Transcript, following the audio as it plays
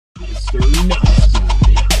Welcome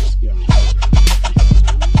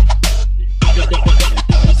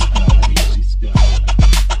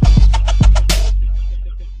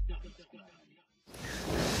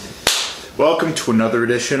to another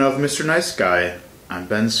edition of Mr. Nice Guy. I'm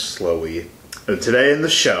Ben Slowey. Today in the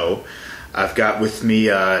show, I've got with me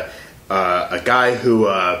a guy who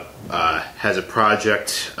has a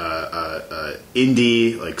project,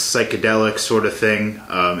 indie, like psychedelic sort of thing.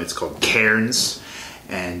 It's called Cairns,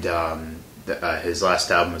 and his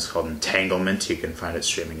last album is called Entanglement. You can find it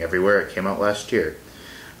streaming everywhere. It came out last year.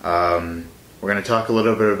 We're going to talk a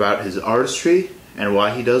little bit about his artistry and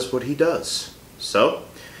why he does what he does. So,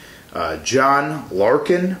 John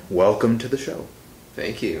Larkin, welcome to the show.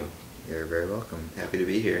 Thank you. You're very welcome. Happy to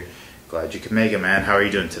be here. Glad you could make it, man. How are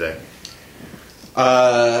you doing today?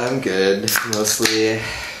 I'm good. Mostly,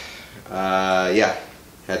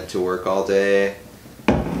 had to work all day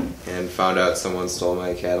and found out someone stole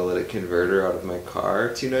my catalytic converter out of my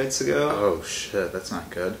car 2 nights ago. Oh, shit. That's not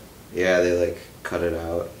good. Yeah, they, cut it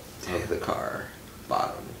out of the car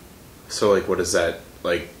bottom. So, what is that,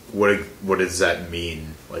 what does that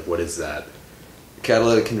mean? What is that?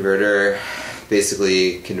 Catalytic converter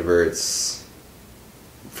basically converts,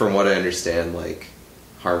 from what I understand,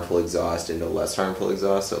 harmful exhaust into less harmful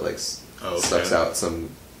exhaust. So sucks out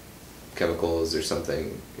some chemicals or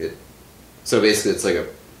something. So basically it's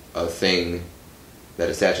a thing that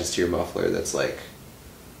attaches to your muffler that's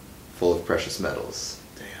full of precious metals.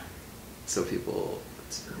 Damn. So people,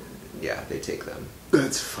 they take them.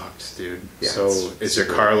 That's fucked, dude. Yeah, so is your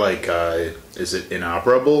car is it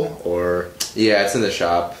inoperable or? Yeah, it's in the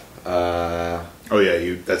shop.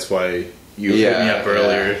 That's why you hit me up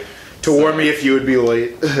earlier to warn me if you would be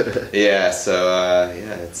late. It's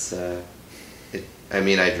I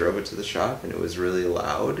drove it to the shop and it was really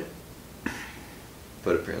loud,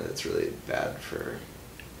 but apparently it's really bad for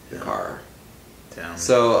the car. Damn.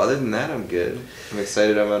 So other than that, I'm good. I'm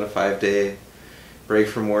excited. I'm on a 5-day break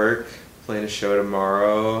from work, playing a show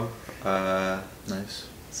tomorrow. Nice.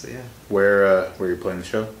 So yeah. Where are you playing the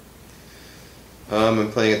show?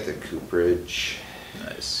 I'm playing at the Cooperage.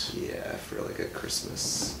 Nice. Yeah, for a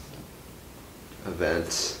Christmas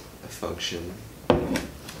event, a function.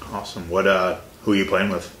 Awesome. What who are you playing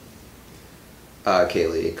with?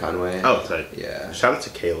 Kaylee Conway. Oh, tight. Yeah. Shout out to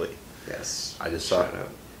Kaylee. Yes. I just saw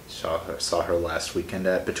her last weekend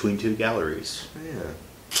at Between Two Galleries. Oh, yeah.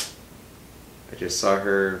 I just saw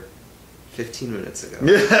her 15 minutes ago.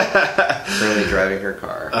 Currently driving her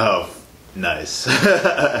car. Oh, nice.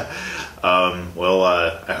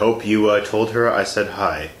 I hope you told her I said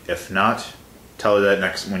hi. If not, tell her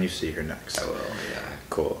that when you see her next. I will, yeah.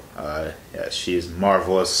 Cool. She is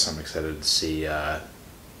marvelous. I'm excited to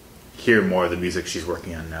hear more of the music she's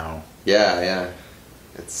working on now. Yeah.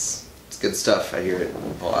 It's good stuff. I hear it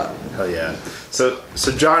a lot. Hell yeah. So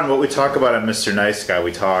John, what we talk about on Mr. Nice Guy,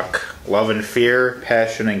 we talk love and fear,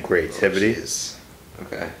 passion and creativity. Oh,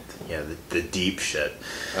 okay. Yeah, the deep shit.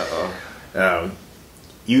 Uh-oh.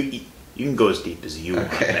 You can go as deep as you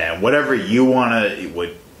want, man. Whatever you want to,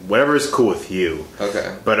 whatever is cool with you.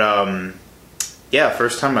 Okay. But,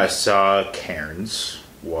 first time I saw Cairns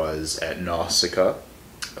was at Nausicaa.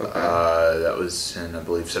 Okay. That was in, I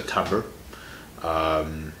believe, September.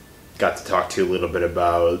 Got to talk to you a little bit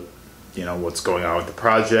about, what's going on with the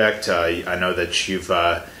project. I know that you've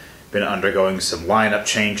been undergoing some lineup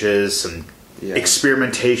changes, some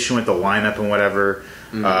experimentation with the lineup and whatever.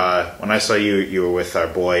 Mm-hmm. When I saw you, you were with our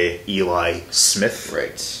boy Eli Smith.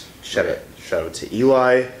 Right. Shout out to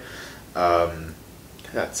Eli.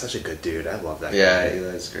 God, such a good dude. I love that guy. Yeah,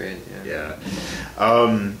 Eli's great. Yeah.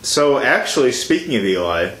 So actually, speaking of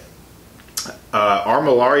Eli,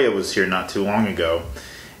 Armalaria was here not too long ago,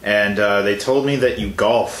 and they told me that you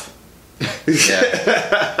golf. Yeah.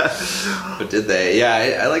 But did they?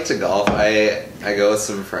 Yeah, I like to golf. I go with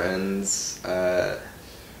some friends.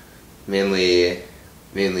 Mainly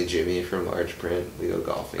Jimmy from Large Print. We go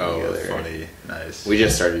golfing together. Oh, funny. Nice. We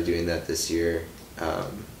just started doing that this year. I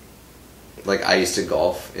used to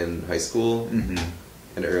golf in high school and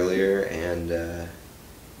earlier, and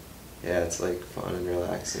it's fun and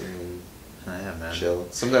relaxing and chill.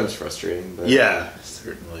 Sometimes frustrating, but yeah,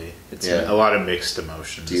 certainly. It's a lot of mixed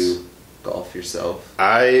emotions. Do you golf yourself?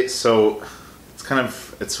 It's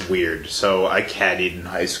weird. So I caddied in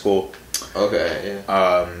high school. Okay.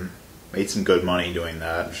 Yeah. Made some good money doing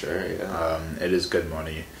that. I'm sure. Yeah. It is good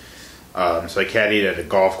money. So I caddied at a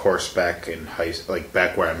golf course back in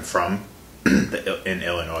back where I'm from, in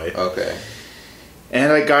Illinois. Okay.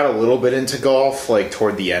 And I got a little bit into golf,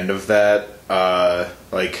 toward the end of that.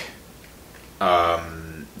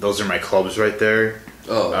 Those are my clubs right there.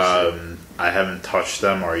 Oh. I haven't touched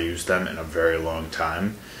them or used them in a very long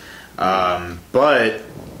time. But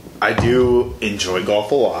I do enjoy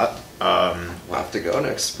golf a lot. We'll have to go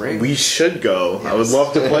next spring. We should go. Yes. I would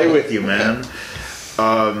love to play with you, man.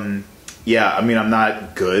 Yeah, I mean, I'm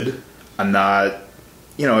not good. I'm not,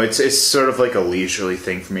 it's sort of like a leisurely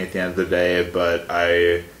thing for me at the end of the day, but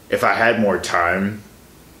if I had more time,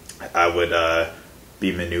 I would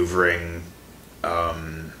be maneuvering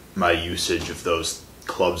my usage of those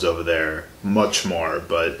clubs over there much more,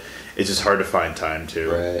 but it's just hard to find time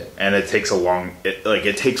to. Right. And it takes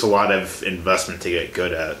it takes a lot of investment to get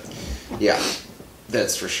good at. Yeah,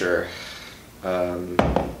 that's for sure.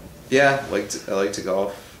 Yeah, I like to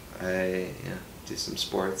golf. I do some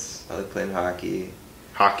sports. I like playing hockey.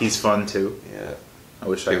 Hockey's fun too. Yeah. I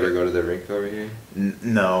wish you I ever could go to the rink over here?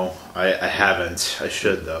 No, I haven't. I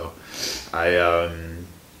should though. I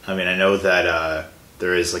mean, I know that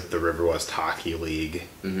there is like the River West Hockey League,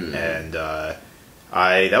 and that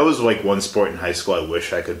was like one sport in high school I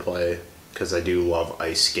wish I could play because I do love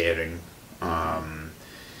ice skating, and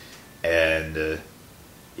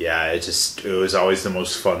yeah, it was always the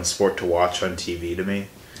most fun sport to watch on TV to me.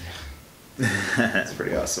 It's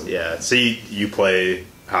pretty awesome. Yeah, so you play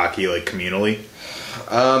hockey like communally?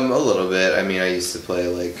 A little bit. I mean, I used to play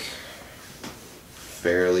like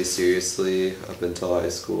fairly seriously up until high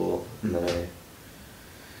school, and then I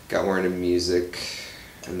got more into music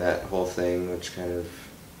and that whole thing, which kind of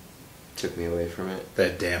took me away from it.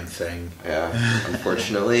 That damn thing. Yeah,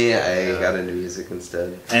 unfortunately, I got into music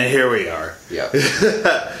instead. And here we are. Yeah,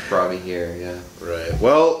 brought me here. Yeah. Right.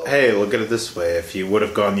 Well, hey, look at it this way: if you would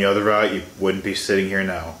have gone the other route, you wouldn't be sitting here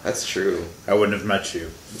now. That's true. I wouldn't have met you.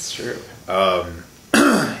 That's true.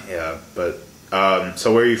 Yeah, but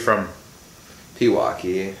so where are you from?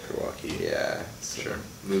 Pewaukee. Pewaukee. Yeah. So Sure.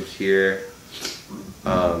 Moved here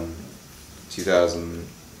 2000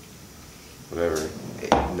 whatever,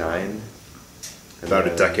 9. About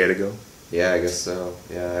a decade ago. Yeah, I guess so.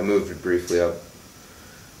 Yeah, I moved briefly up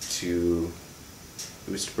to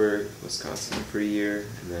Oostburg, Wisconsin for a year,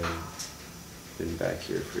 and then been back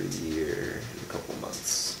here for a year and a couple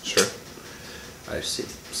months. Sure. I see.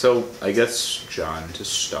 So I guess, John, to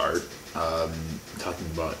start, talking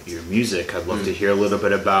about your music, I'd love to hear a little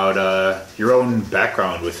bit about your own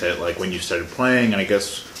background with it, like when you started playing, and I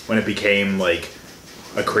guess when it became like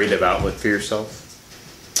a creative outlet for yourself.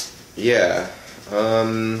 Yeah.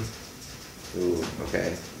 Ooh,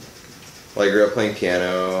 okay. Well, I grew up playing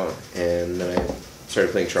piano, and then I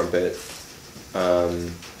started playing trumpet,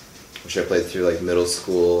 which I played through like middle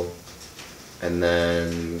school, and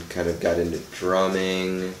then kind of got into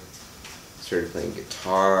drumming, started playing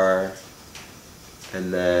guitar,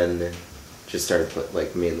 and then just started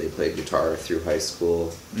mainly played guitar through high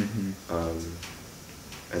school.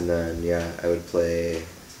 And then I played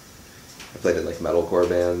in like metalcore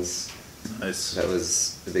bands. Nice. That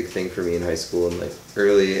was a big thing for me in high school and like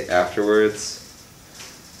early afterwards.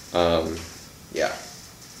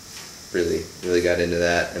 Really got into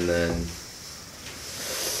that, and then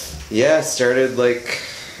started like,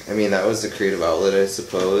 I mean, that was a creative outlet, I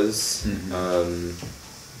suppose.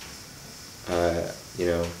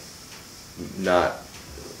 Not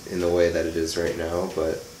in the way that it is right now,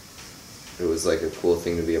 but it was like a cool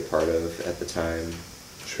thing to be a part of at the time.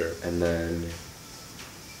 Sure. And then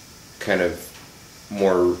kind of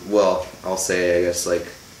more, well, I'll say, I guess, like,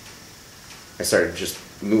 I started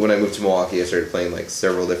when I moved to Milwaukee, I started playing like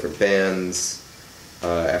several different bands.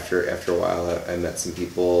 After a while, I met some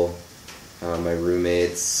people, my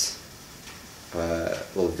roommates,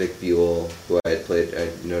 Vic Buell, who I'd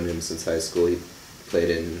known him since high school. He played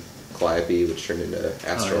in Calliope, which turned into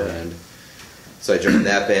Astroland. So I joined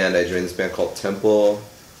that band. I joined this band called Temple,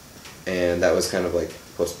 and that was kind of like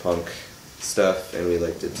post-punk stuff, and we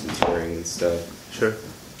like did some touring and stuff. Sure.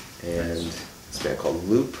 And this band called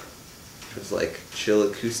Loop, which was like chill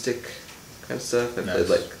acoustic kind of stuff. I played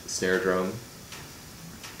like snare drum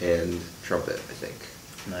and trumpet, I think.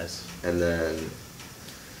 Nice. And then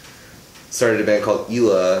started a band called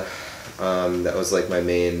Ela. That was like my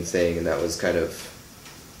main thing, and that was kind of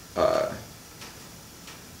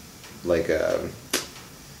like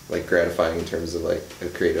gratifying in terms of like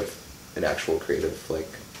an actual creative like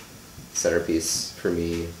centerpiece for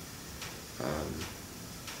me.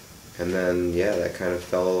 And then that kind of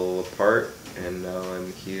fell apart, and now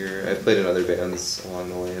I'm here. I've played in other bands along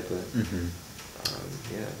the way, but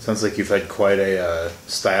sounds like you've had quite a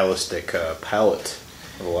stylistic palette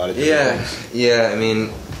of a lot of different things. Yeah. I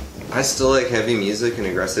mean, I still like heavy music and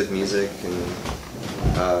aggressive music, and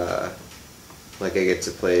like I get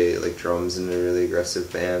to play like drums in a really aggressive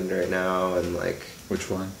band right now, and like which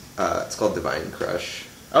one? It's called Divine Crush.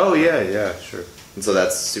 Oh yeah, sure. And so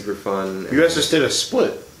that's super fun. You guys just did a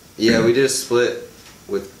split. Yeah, we did a split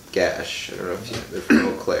with Gash. I don't know if they're from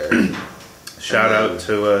Eau Claire. Shout out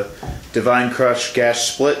to Divine Crush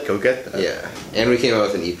Gash Split. Go get that. Yeah, and we came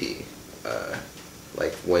out with an EP,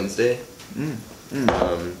 like Wednesday.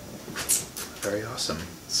 Very awesome.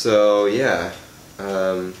 So yeah,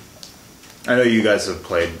 I know you guys have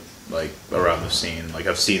played like around the scene. Like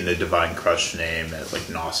I've seen the Divine Crush name at like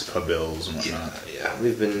Nausicaa bills and whatnot. Yeah,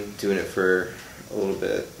 we've been doing it for a little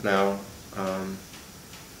bit now, and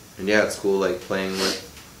yeah, it's cool like playing with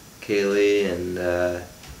Kaylee and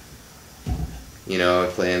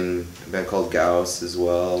playing a band called Gauss as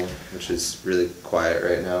well, which is really quiet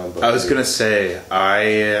right now. But I was gonna say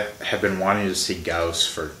I have been wanting to see Gauss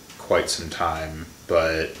for quite some time,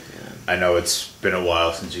 but I know it's been a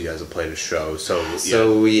while since you guys have played a show.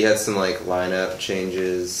 So we had some like lineup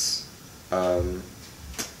changes, and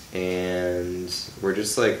we're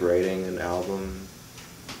just like writing an album,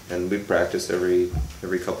 and we practice every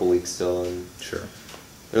couple weeks still, and sure,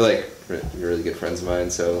 they're like really good friends of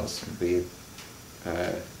mine, so awesome. we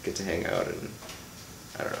get to hang out, and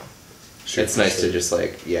I don't know. Sure, it's nice to just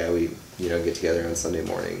like we get together on Sunday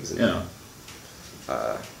mornings, and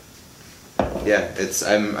I'm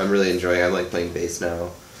really enjoying. I'm like playing bass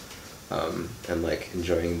now, and like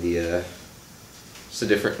enjoying the just a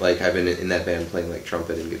different like I've been in that band playing like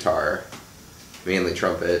trumpet and guitar, mainly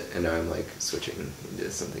trumpet, and now I'm like switching into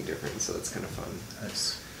something different, so that's kind of fun.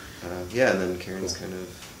 Nice. And then Karen's kind of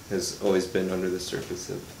has always been under the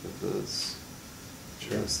surface of those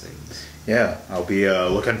things. Yeah, I'll be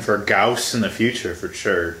looking for Gauss in the future for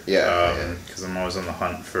sure. Yeah, because I'm always on the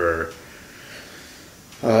hunt for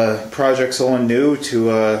projects old and new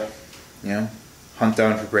to hunt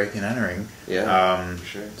down for breaking and entering. Yeah, for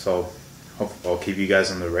sure. So I'll keep you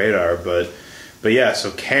guys on the radar, but yeah.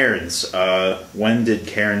 So Cairns, when did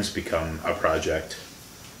Cairns become a project?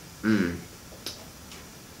 I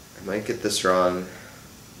might get this wrong,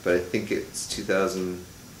 but I think it's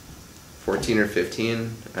 2014 or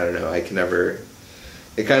 15. I don't know. I can never.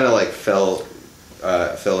 It kind of like fell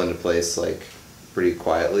into place like pretty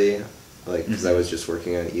quietly, like because I was just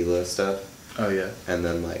working on ELA stuff. Oh yeah. And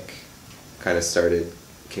then like kind of started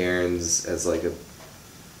Cairns as like a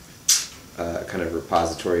kind of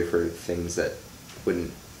repository for things that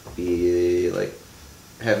wouldn't be like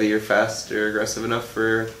heavy or fast or aggressive enough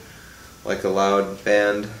for like a loud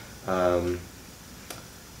band. And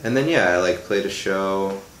then I like played a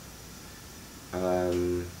show.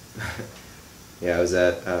 I was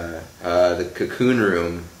at the Cocoon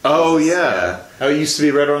Room. Oh yeah. Oh, it used to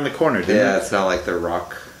be right around the corner, didn't it? Yeah, it's not like the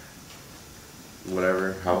Rock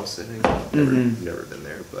whatever house, I think. Never been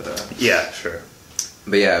there, but yeah, sure.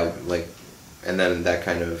 But yeah, like, and then that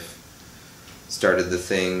kind of started the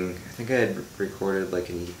thing. I think I had recorded like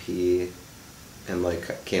an EP and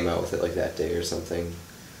like came out with it like that day or something.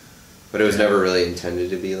 But it was never really intended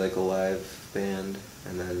to be like a live band.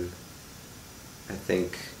 And then I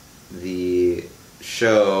think the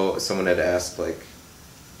show, someone had asked like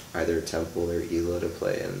either Temple or Ela to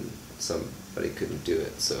play, and somebody couldn't do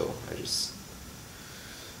it, so I just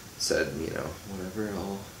said, whatever,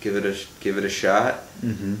 I'll give it a shot.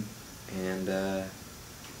 And the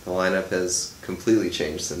lineup has completely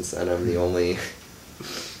changed since then. I'm the only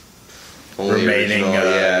remaining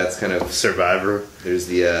original, it's kind of survivor. There's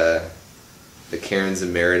the Cairns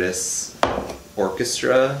Emeritus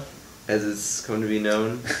Orchestra, as it's come to be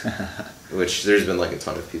known, which there's been like a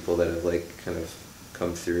ton of people that have like kind of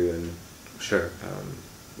come through and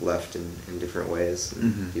left in different ways.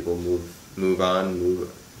 And people move on,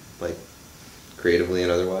 like creatively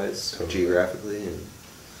and otherwise, geographically, and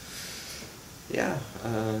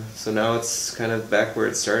so now it's kind of back where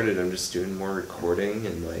it started. I'm just doing more recording,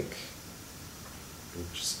 and like I'm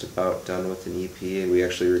just about done with an EP.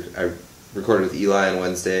 I recorded with Eli on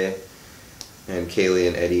Wednesday, and Kaylee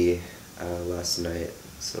and Eddie last night.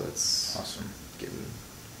 So it's awesome. Getting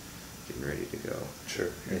ready to go. Sure,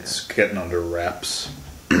 it's getting under wraps.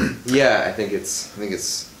 Yeah, I think it's.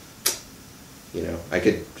 I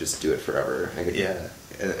could just do it forever. I could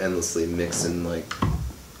endlessly mix and like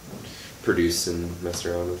produce and mess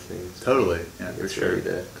around with things. Totally, yeah, for sure. Ready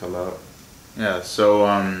to come out. Yeah. So,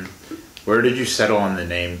 where did you settle on the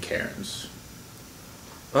name Cairns?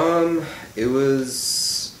 It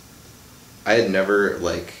was. I had never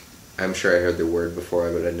like. I'm sure I heard the word before,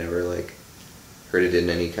 but I'd never like heard it in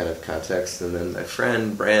any kind of context. And then my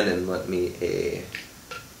friend Brandon lent me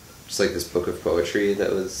just like this book of poetry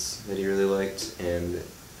that he really liked, and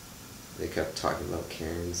they kept talking about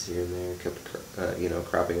Cairns here and there, kept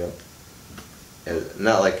cropping up, and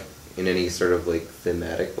not like in any sort of like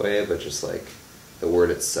thematic way, but just like the word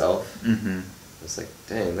itself. Mm-hmm. I was like,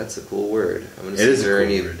 dang, that's a cool word. I'm gonna It see is if there a are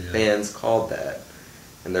cool any word, yeah. bands called that,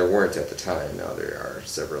 and there weren't at the time. Now there are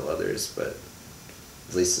several others, but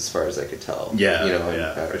at least as far as I could tell, Yeah, you know,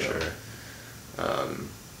 yeah, I don't for know. sure.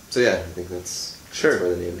 So yeah, I think that's Sure.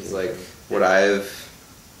 where the name is. Like what I've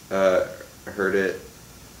heard it,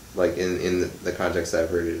 like in the context I've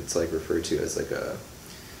heard it, it's like referred to as like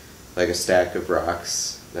a stack of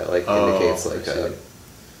rocks that like indicates like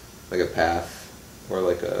a path or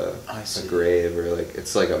like a grave or like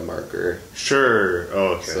it's like a marker. Sure.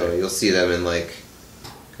 Oh, okay. So you'll see them in like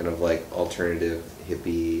kind of like alternative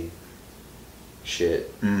hippie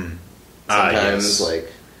shit. Mm. Sometimes yes.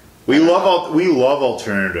 like we love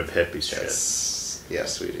alternative hippie shit.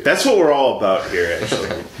 Yes, we do. That's what we're all about here,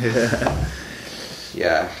 actually.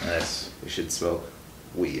 Yeah. Nice. We should smoke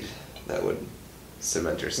weed. That would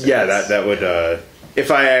cement our stance. Yeah, that would.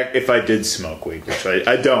 If I did smoke weed, which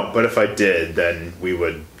I don't, but if I did, then we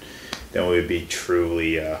would be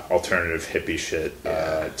truly alternative hippie shit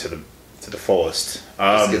to the fullest.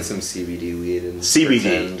 Let's get some CBD weed and CBD.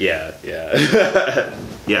 pretend. Yeah.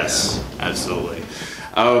 Yes, absolutely.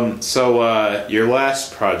 So your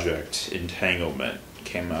last project, Entanglement,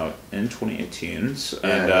 came out in 2018,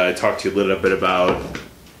 and I talked to you a little bit about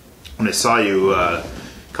when I saw you a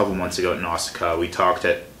couple months ago at Nausicaa. We talked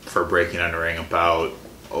for Breaking on the Ring about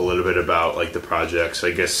a little bit about like the project. So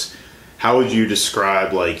I guess how would you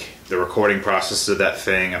describe like the recording process of that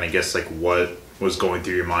thing, and I guess like what was going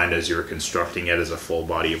through your mind as you were constructing it as a full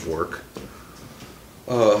body of work?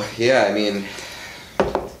 Oh yeah, I mean,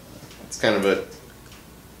 it's kind of a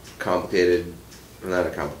complicated, not a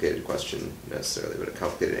complicated question necessarily, but a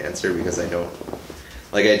complicated answer because I don't,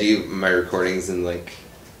 like I do my recordings in like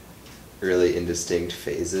really indistinct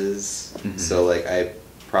phases. Mm-hmm. So like I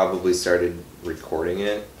probably started recording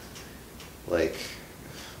it like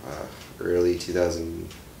early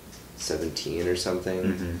 2017 or something.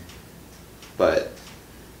 Mm-hmm. But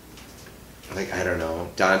like I don't know,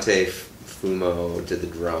 Dante Fumo did the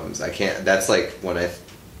drums. That's like when I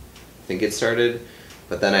think it started,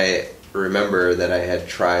 but then I remember that I had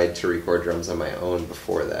tried to record drums on my own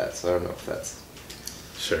before that, so I don't know if that's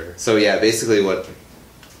sure. So yeah, basically what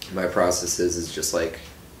my process is just like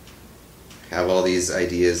have all these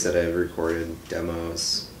ideas that I've recorded,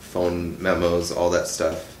 demos, phone memos, all that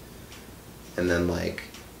stuff, and then like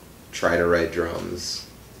try to write drums.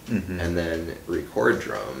 Mm-hmm. And then record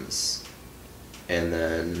drums, and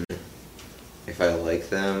then if I like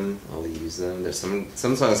them, I'll use them. There's some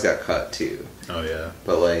songs got cut too. Oh yeah.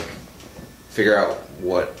 But like, figure out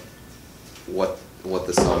what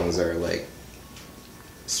the songs are like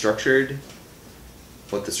structured,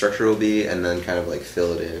 what the structure will be, and then kind of like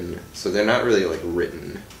fill it in. So they're not really like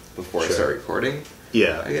written before I start recording.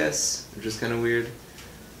 Yeah. I guess, which is kind of weird.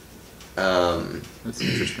 That's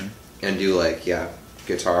interesting. And do like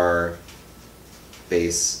guitar,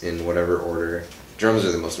 bass in whatever order. Drums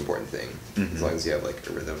are the most important thing, mm-hmm. as long as you have like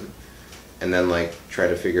a rhythm. And then like try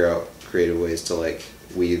to figure out creative ways to like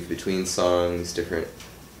weave between songs, different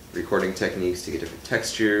recording techniques to get different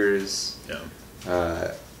textures. Yeah.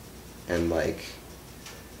 And like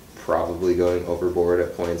probably going overboard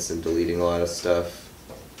at points and deleting a lot of stuff.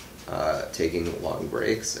 Taking long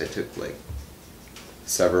breaks. I took like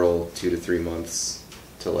several 2 to 3 months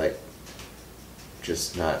to like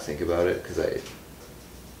just not think about it because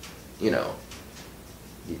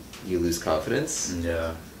you lose confidence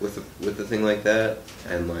with a thing like that,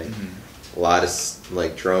 and like mm-hmm. a lot of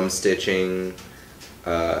like drum stitching.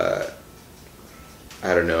 I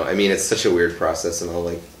don't know. I mean, it's such a weird process, and I'll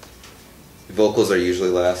like vocals are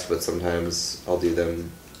usually last, but sometimes I'll do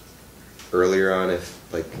them earlier on if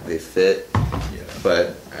like they fit. Yeah.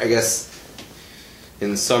 But I guess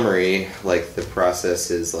in summary, like the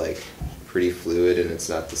process is like pretty fluid and it's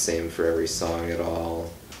not the same for every song at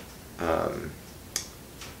all.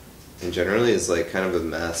 And generally it's like kind of a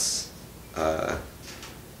mess. But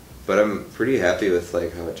I'm pretty happy with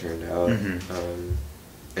like how it turned out. Mm-hmm.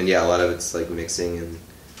 And yeah, a lot of it's like mixing, and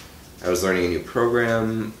I was learning a new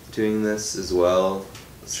program doing this as well.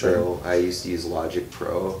 So I used to use Logic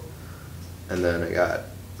Pro, and then I had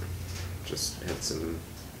some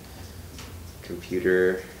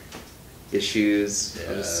computer issues,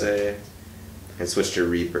 I'll just say, and switched to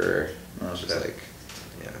Reaper, which is like,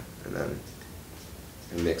 and then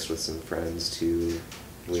I mixed with some friends too,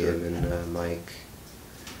 Liam and Mike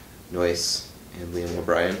Noyce and Liam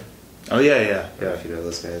O'Brien. Oh yeah. If you know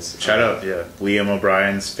those guys. Shout out, Liam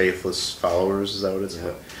O'Brien's Faithless Followers, is that what it's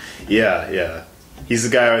called? Yeah. He's the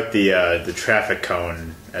guy with the traffic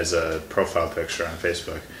cone as a profile picture on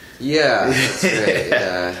Facebook. Yeah, that's right.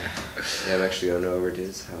 Yeah, I'm actually going over to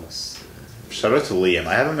his house Shout out to Liam.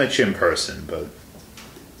 I haven't met you in person, but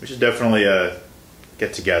we should definitely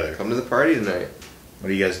get together. Come to the party tonight.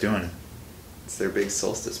 What are you guys doing? It's their big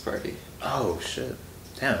solstice party. Oh, shit.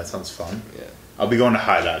 Damn, that sounds fun. Yeah. I'll be going to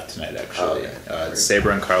High Dive tonight, actually. It's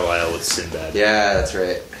Saber and Carlisle with Sinbad. Yeah, that's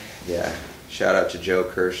right. Yeah. Shout out to Joe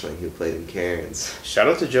Kirschling, who played in Cairns. Shout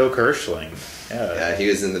out to Joe Kirschling. Yeah, he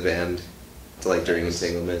was in the band, like during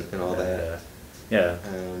Entanglement and all that. Yeah,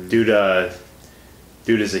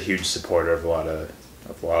 dude is a huge supporter of a lot of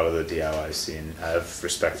the DIY scene. I have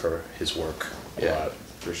respect for his work a lot,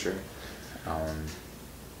 for sure.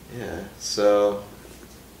 Yeah. So,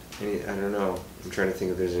 I don't know. I'm trying to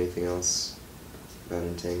think if there's anything else about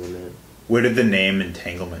Entanglement. Where did the name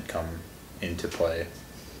Entanglement come into play?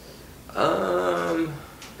 I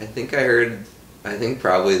think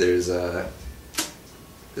probably there's a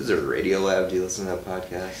Radiolab. Do you listen to that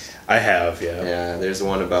podcast? I have, yeah. Yeah, there's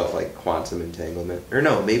one about like quantum entanglement. Or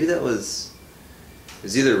no, maybe it was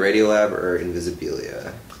either Radiolab or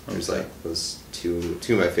Invisibilia. There's like those two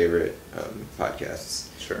of my favorite podcasts.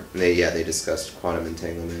 Sure. And they discussed quantum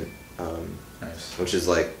entanglement, nice. Which is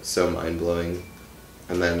like so mind blowing.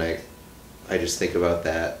 And then I just think about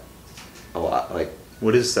that a lot. Like,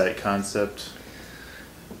 what is that concept?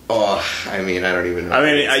 Oh, I mean, I don't even know. I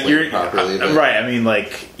mean, you're properly, right. I mean,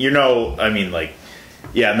 like,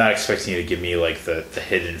 yeah, I'm not expecting you to give me like the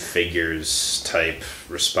Hidden Figures type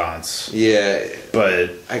response. Yeah,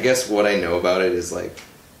 but I guess what I know about it is like,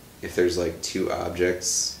 if there's like two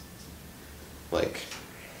objects, like,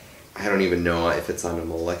 I don't even know if it's on a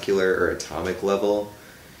molecular or atomic level,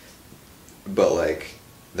 but like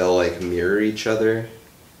they'll like mirror each other,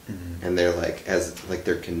 and they're like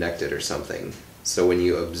they're connected or something. So when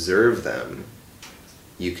you observe them,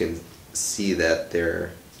 you can see that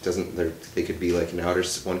they could be like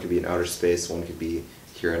one could be in outer space, one could be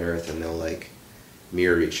here on Earth, and they'll like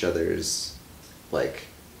mirror each other's, like,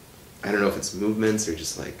 I don't know if it's movements or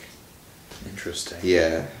just like. Interesting.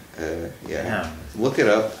 Yeah. Damn. Look it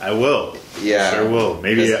up. I will. Yeah. Sure will.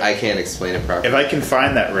 Maybe I can't explain it properly. If I can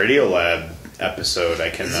find that Radiolab episode, I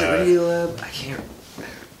can. Is it Radiolab? I can't.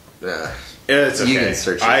 It's okay. You can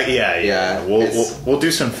search it. Yeah. We'll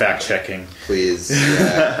do some fact checking. Please.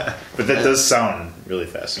 Yeah. But that does sound really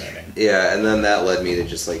fascinating. Yeah, and then that led me to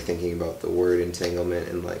just like thinking about the word entanglement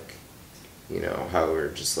and like, how we're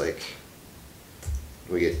just like,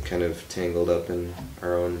 we get kind of tangled up in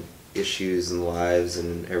our own issues and lives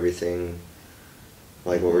and everything.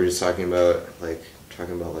 Like what we were just talking about like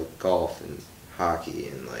golf and hockey,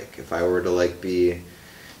 and like if I were to like be,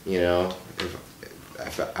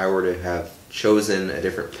 if I were to have chosen a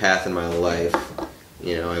different path in my life,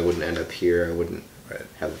 I wouldn't end up here. I wouldn't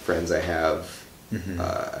have the friends I have.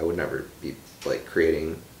 I would never be like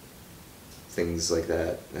creating things like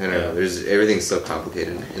that. I don't know. Everything's so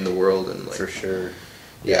complicated in the world, and like, for sure.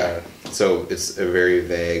 Yeah. So it's a very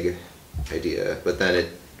vague idea, but then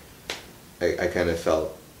I kind of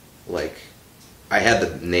felt like I had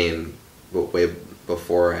the name way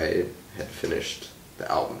before I had finished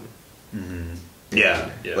the album.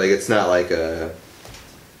 Yeah. Like, it's not like I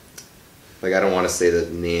don't want to say the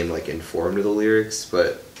name like informed the lyrics,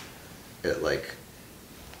 but it like,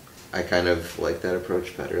 I kind of like that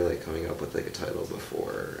approach better, like coming up with like a title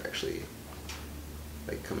before actually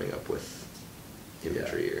like coming up with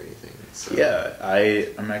imagery or anything. So. Yeah, I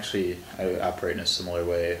operate in a similar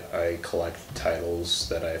way. I collect titles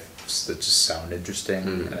that just sound interesting,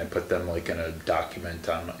 and I put them like in a document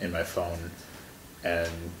in my phone,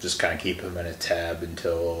 and just kind of keep them in a tab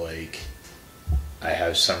until like I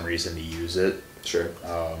have some reason to use it. Sure.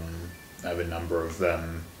 I have a number of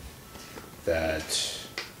them that,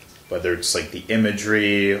 whether it's like the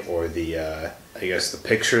imagery or the I guess the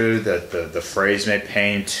picture that the phrase may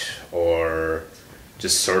paint, or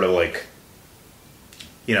just sort of like,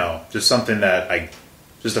 just something that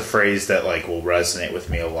just a phrase that like will resonate with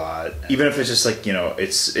me a lot, even if it's just like,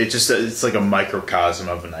 it's like a microcosm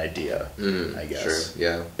of an idea, I guess. Sure.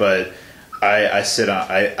 Yeah. But I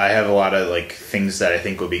have a lot of like things that I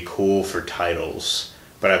think would be cool for titles,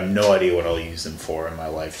 but I have no idea what I'll use them for in my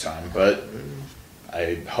lifetime. But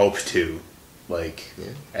I hope to, like,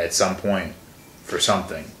 at some point, for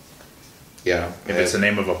something. Yeah. If it's the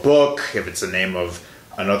name of a book, if it's the name of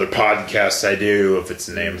another podcast I do, if it's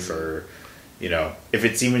the name for, if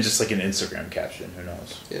it's even just like an Instagram caption, who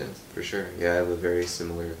knows? Yeah, for sure. Yeah, I have a very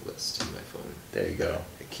similar list on my phone. There you go.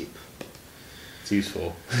 I keep. It's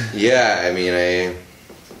useful. Yeah, I mean,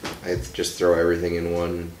 I just throw everything in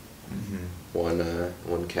one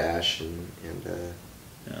cache, and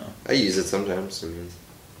I use it sometimes. I mean,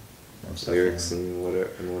 lyrics and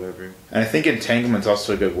whatever. And I think entanglement's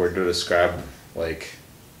also a good word to describe, like,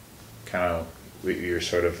 kind of you're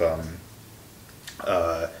sort of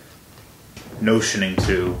notioning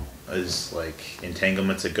to is like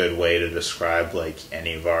entanglement's a good way to describe like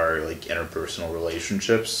any of our like interpersonal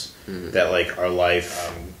relationships. That like our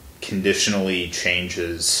life conditionally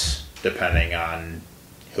changes depending on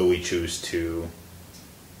who we choose to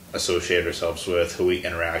associate ourselves with, who we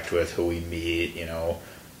interact with, who we meet, you know,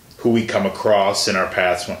 who we come across in our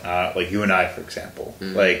paths, like you and I, for example.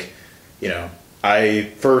 Like, you know,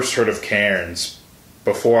 I first heard of Cairns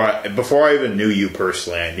before I even knew you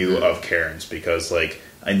personally. I knew of Cairns because like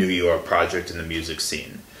I knew you were a project in the music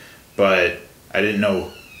scene, but I didn't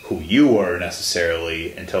know who you were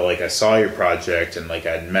necessarily until like I saw your project and like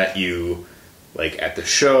I'd met you like at the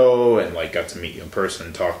show and like got to meet you in person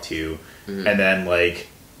and talk to you, and then like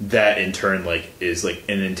that in turn like is like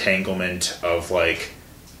an entanglement of like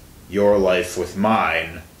your life with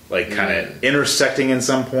mine, like kind of intersecting in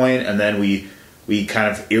some point, and then we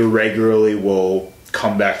kind of irregularly will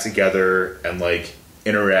come back together and like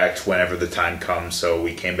interact whenever the time comes. So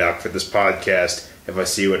we came back for this podcast. If I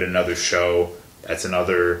see you at another show, that's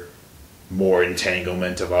another more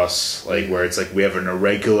entanglement of us, like where it's like we have an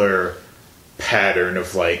irregular pattern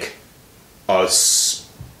of like us,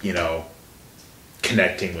 you know,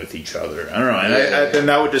 connecting with each other. I don't know, and and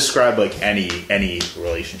that would describe like any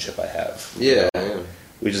relationship I have. Yeah,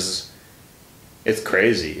 which is it's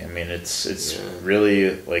crazy. I mean, it's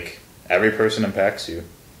really like every person impacts you.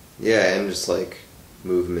 Yeah, and just like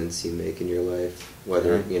movements you make in your life,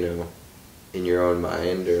 whether you know, in your own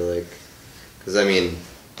mind or like, because I mean,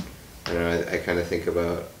 I don't know. I kind of think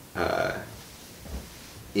about,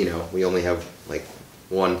 you know, we only have like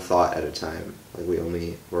one thought at a time. Like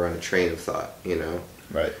we're on a train of thought, you know?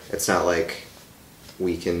 Right. It's not like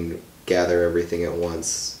we can gather everything at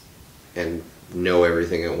once and know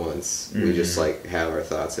everything at once. We just like have our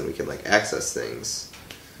thoughts and we can like access things.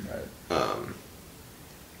 Right.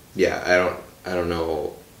 Yeah, I don't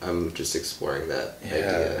know. I'm just exploring that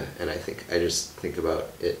idea, and I just think about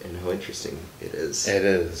it and how interesting it is. It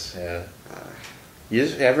is, yeah. You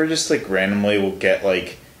ever just like randomly will get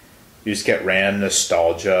like, you just get random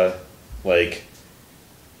nostalgia, like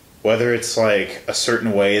whether it's like a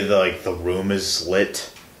certain way the room is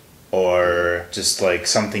lit, or just like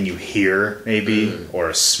something you hear maybe, or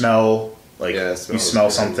a smell, like you smell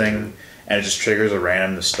something and it just triggers a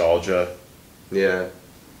random nostalgia. Yeah.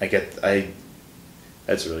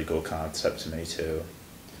 That's a really cool concept to me too.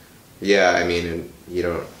 Yeah, I mean, and you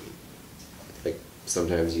don't like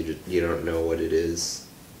sometimes you don't know what it is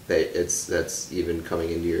that's even coming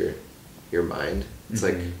into your mind. It's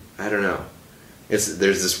like I don't know. There's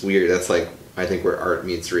this weird. That's like I think where art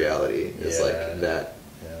meets reality is like that.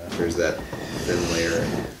 Yeah. There's that thin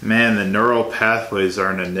layer. Man, the neural pathways are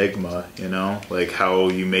an enigma. You know, like how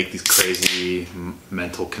you make these crazy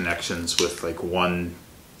mental connections with like one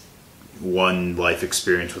life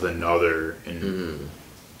experience with another in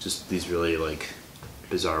just these really like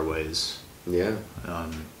bizarre ways. Yeah.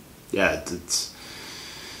 It's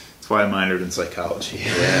why I minored in psychology.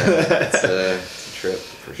 Yeah, it's a trip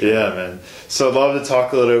for sure. Yeah, man. So I'd love to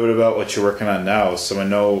talk a little bit about what you're working on now. So I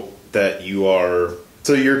know that you're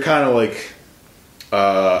kind of like,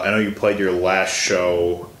 I know you played your last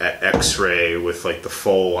show at X-Ray with like the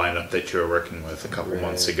full lineup that you were working with a couple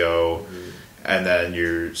months ago. And then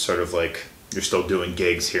you're sort of like, you're still doing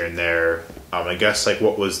gigs here and there. I guess like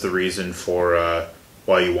what was the reason for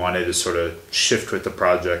why you wanted to sort of shift with the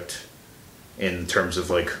project in terms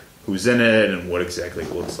of like who's in it and what exactly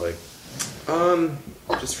it looks like?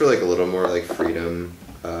 Just for like a little more like freedom.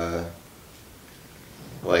 I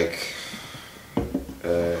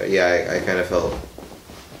kind of felt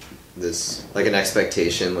this like an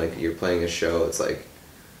expectation, like you're playing a show, it's like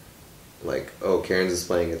oh, Cairns is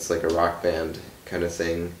playing, it's like a rock band kind of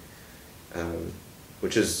thing,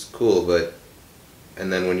 which is cool, but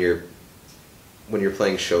and then when you're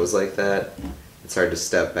playing shows like that, it's hard to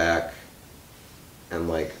step back and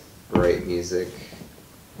like write music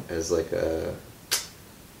as like a,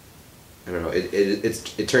 I don't know,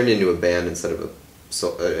 it turned into a band instead of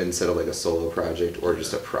like a solo project or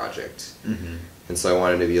just a project. And so I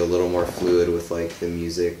wanted to be a little more fluid with like the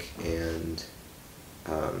music and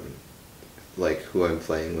like who I'm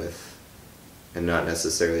playing with, and not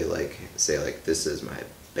necessarily like say like this is my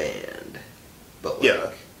band, but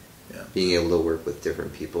like being able to work with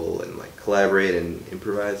different people and like collaborate and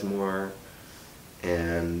improvise more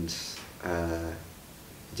and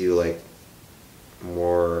do like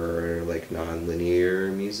more like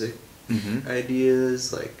non-linear music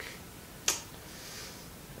ideas, like,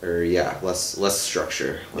 or less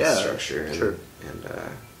structure and, sure.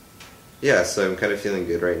 and so I'm kind of feeling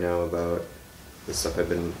good right now about the stuff I've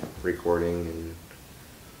been recording, and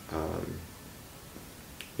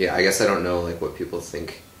yeah, I guess I don't know like what people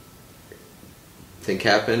think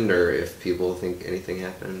happened, or if people think anything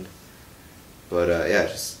happened, but yeah,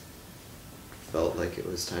 just felt like it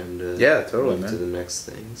was time to move to the next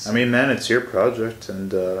things. I mean, man, it's your project,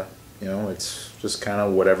 and it's just kind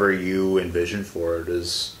of whatever you envision for it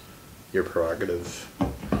is your prerogative.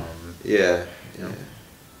 Yeah.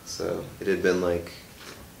 So it had been like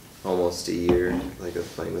almost a year like of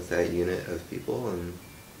playing with that unit of people, and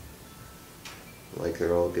like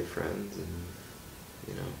they're all good friends, and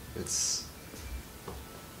it's,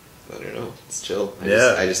 I don't know, it's chill.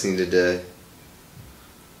 I just needed to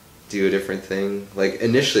do a different thing. Like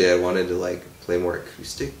initially I wanted to like play more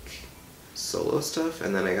acoustic solo stuff,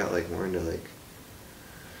 and then I got like more into like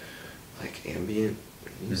ambient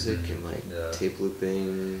music and like tape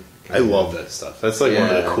looping. I love that stuff. That's like one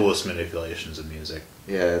of the coolest manipulations of music.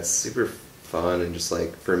 Yeah, it's super fun, and just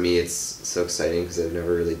like for me it's so exciting because I've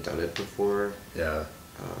never really done it before. Yeah.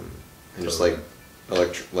 And just like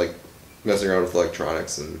messing around with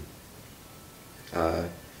electronics, and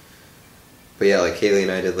but yeah, like Kaylee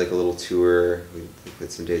and I did like a little tour. We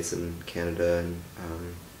played some dates in Canada and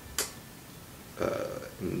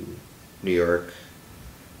in New York,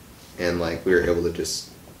 and like we were able to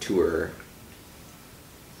just tour.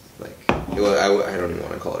 Like I don't even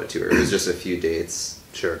want to call it a tour. It was just a few dates.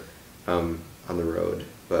 Sure. On the road,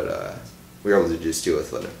 but we were able to just do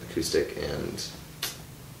it with an acoustic, and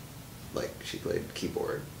like she played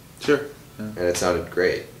keyboard. Sure. Yeah. And it sounded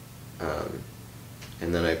great.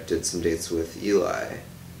 And then I did some dates with Eli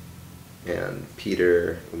and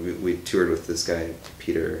Peter. We toured with this guy,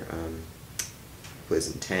 Peter, who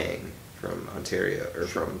plays in Tang from Ontario, or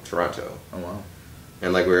from Toronto. Oh, wow.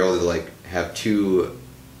 And like we were able to like have two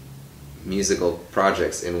musical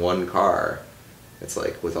projects in one car. It's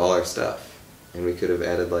like with all our stuff, and we could have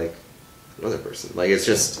added like another person. Like it's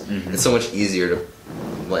just it's so much easier to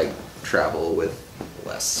like travel with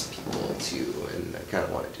less people too, and I kind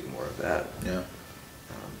of want to do more of that. Yeah.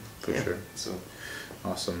 For sure. So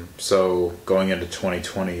awesome. So going into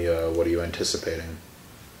 2020, what are you anticipating?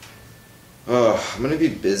 I'm gonna be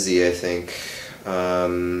busy, I think.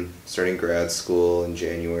 Starting grad school in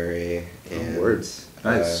January, and words.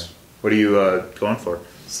 Nice. What are you going for?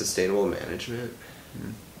 Sustainable management.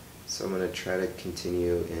 So I'm gonna try to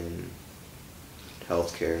continue in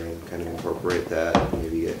healthcare and kind of incorporate that, and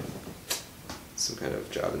maybe get some kind of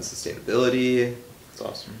job in sustainability. That's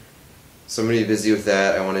awesome. So I'm gonna be busy with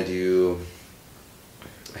that. I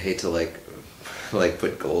hate to like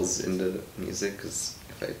put goals into music, because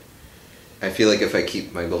I feel like if I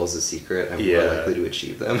keep my goals a secret, I'm more likely to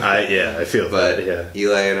achieve them. I feel but that. Yeah.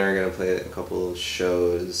 Eli and I are gonna play a couple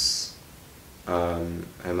shows.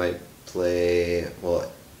 I might play. Well,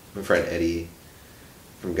 my friend Eddie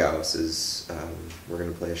from Gauss is. We're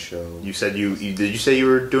gonna play a show. You said did you say you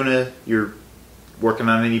were you're working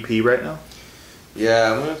on an EP right now?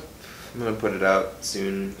 Yeah, I'm gonna put it out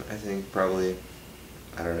soon. I think probably.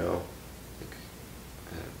 I don't know.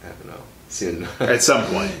 I don't know. Soon. At some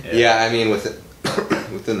point. Yeah, I mean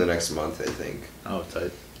within the next month, I think. Oh,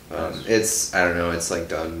 tight. It's, I don't know, it's like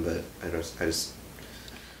done, but I just.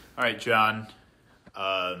 All right, John,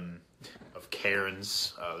 of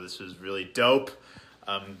Cairns. This was really dope.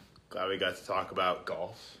 Glad we got to talk about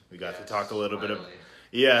golf. We got to talk a little bit of.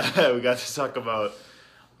 Yeah, we got to talk about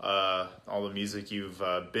all the music you've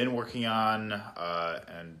been working on,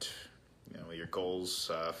 and your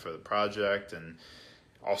goals for the project, and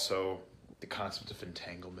also the concept of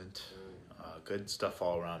entanglement. Good stuff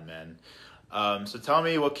all around, man. So tell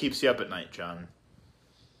me what keeps you up at night, John.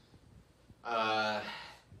 I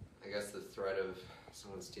guess the threat of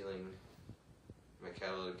someone stealing my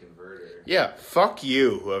catalytic converter. Yeah, fuck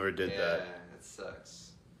you, whoever did that. Yeah, it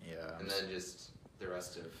sucks. Yeah. And then just the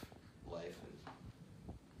rest of life, and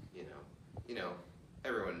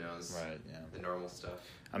everyone knows. Right, yeah. The normal stuff.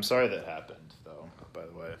 I'm sorry that happened, though, by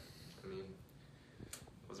the way. I mean, it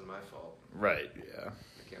wasn't my fault. Right, yeah.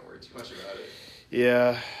 I can't worry too much about it.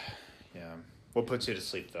 Yeah. What puts you to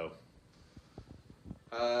sleep, though?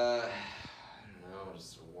 I don't know,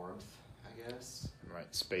 just warmth, I guess.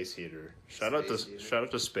 Right, space heater. Shout out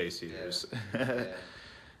to space heaters. Yeah.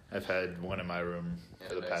 I've had one in my room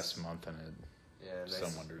for the past month, and it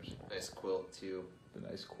some wonders. Nice quilt too. The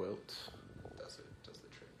nice quilt. Does the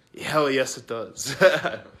trick. Hell yes, it does.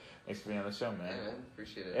 Thanks for being on the show, man. Yeah, man.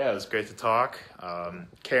 Appreciate it. Yeah, it was great to talk.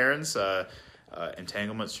 Cairns,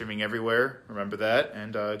 Entanglement streaming everywhere. Remember that,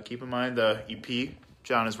 and keep in mind the EP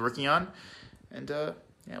John is working on, and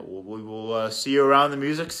we will see you around the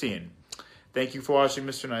music scene. Thank you for watching,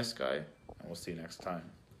 Mr. Nice Guy, and we'll see you next time.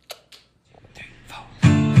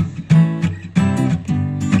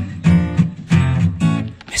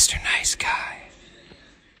 nice guy.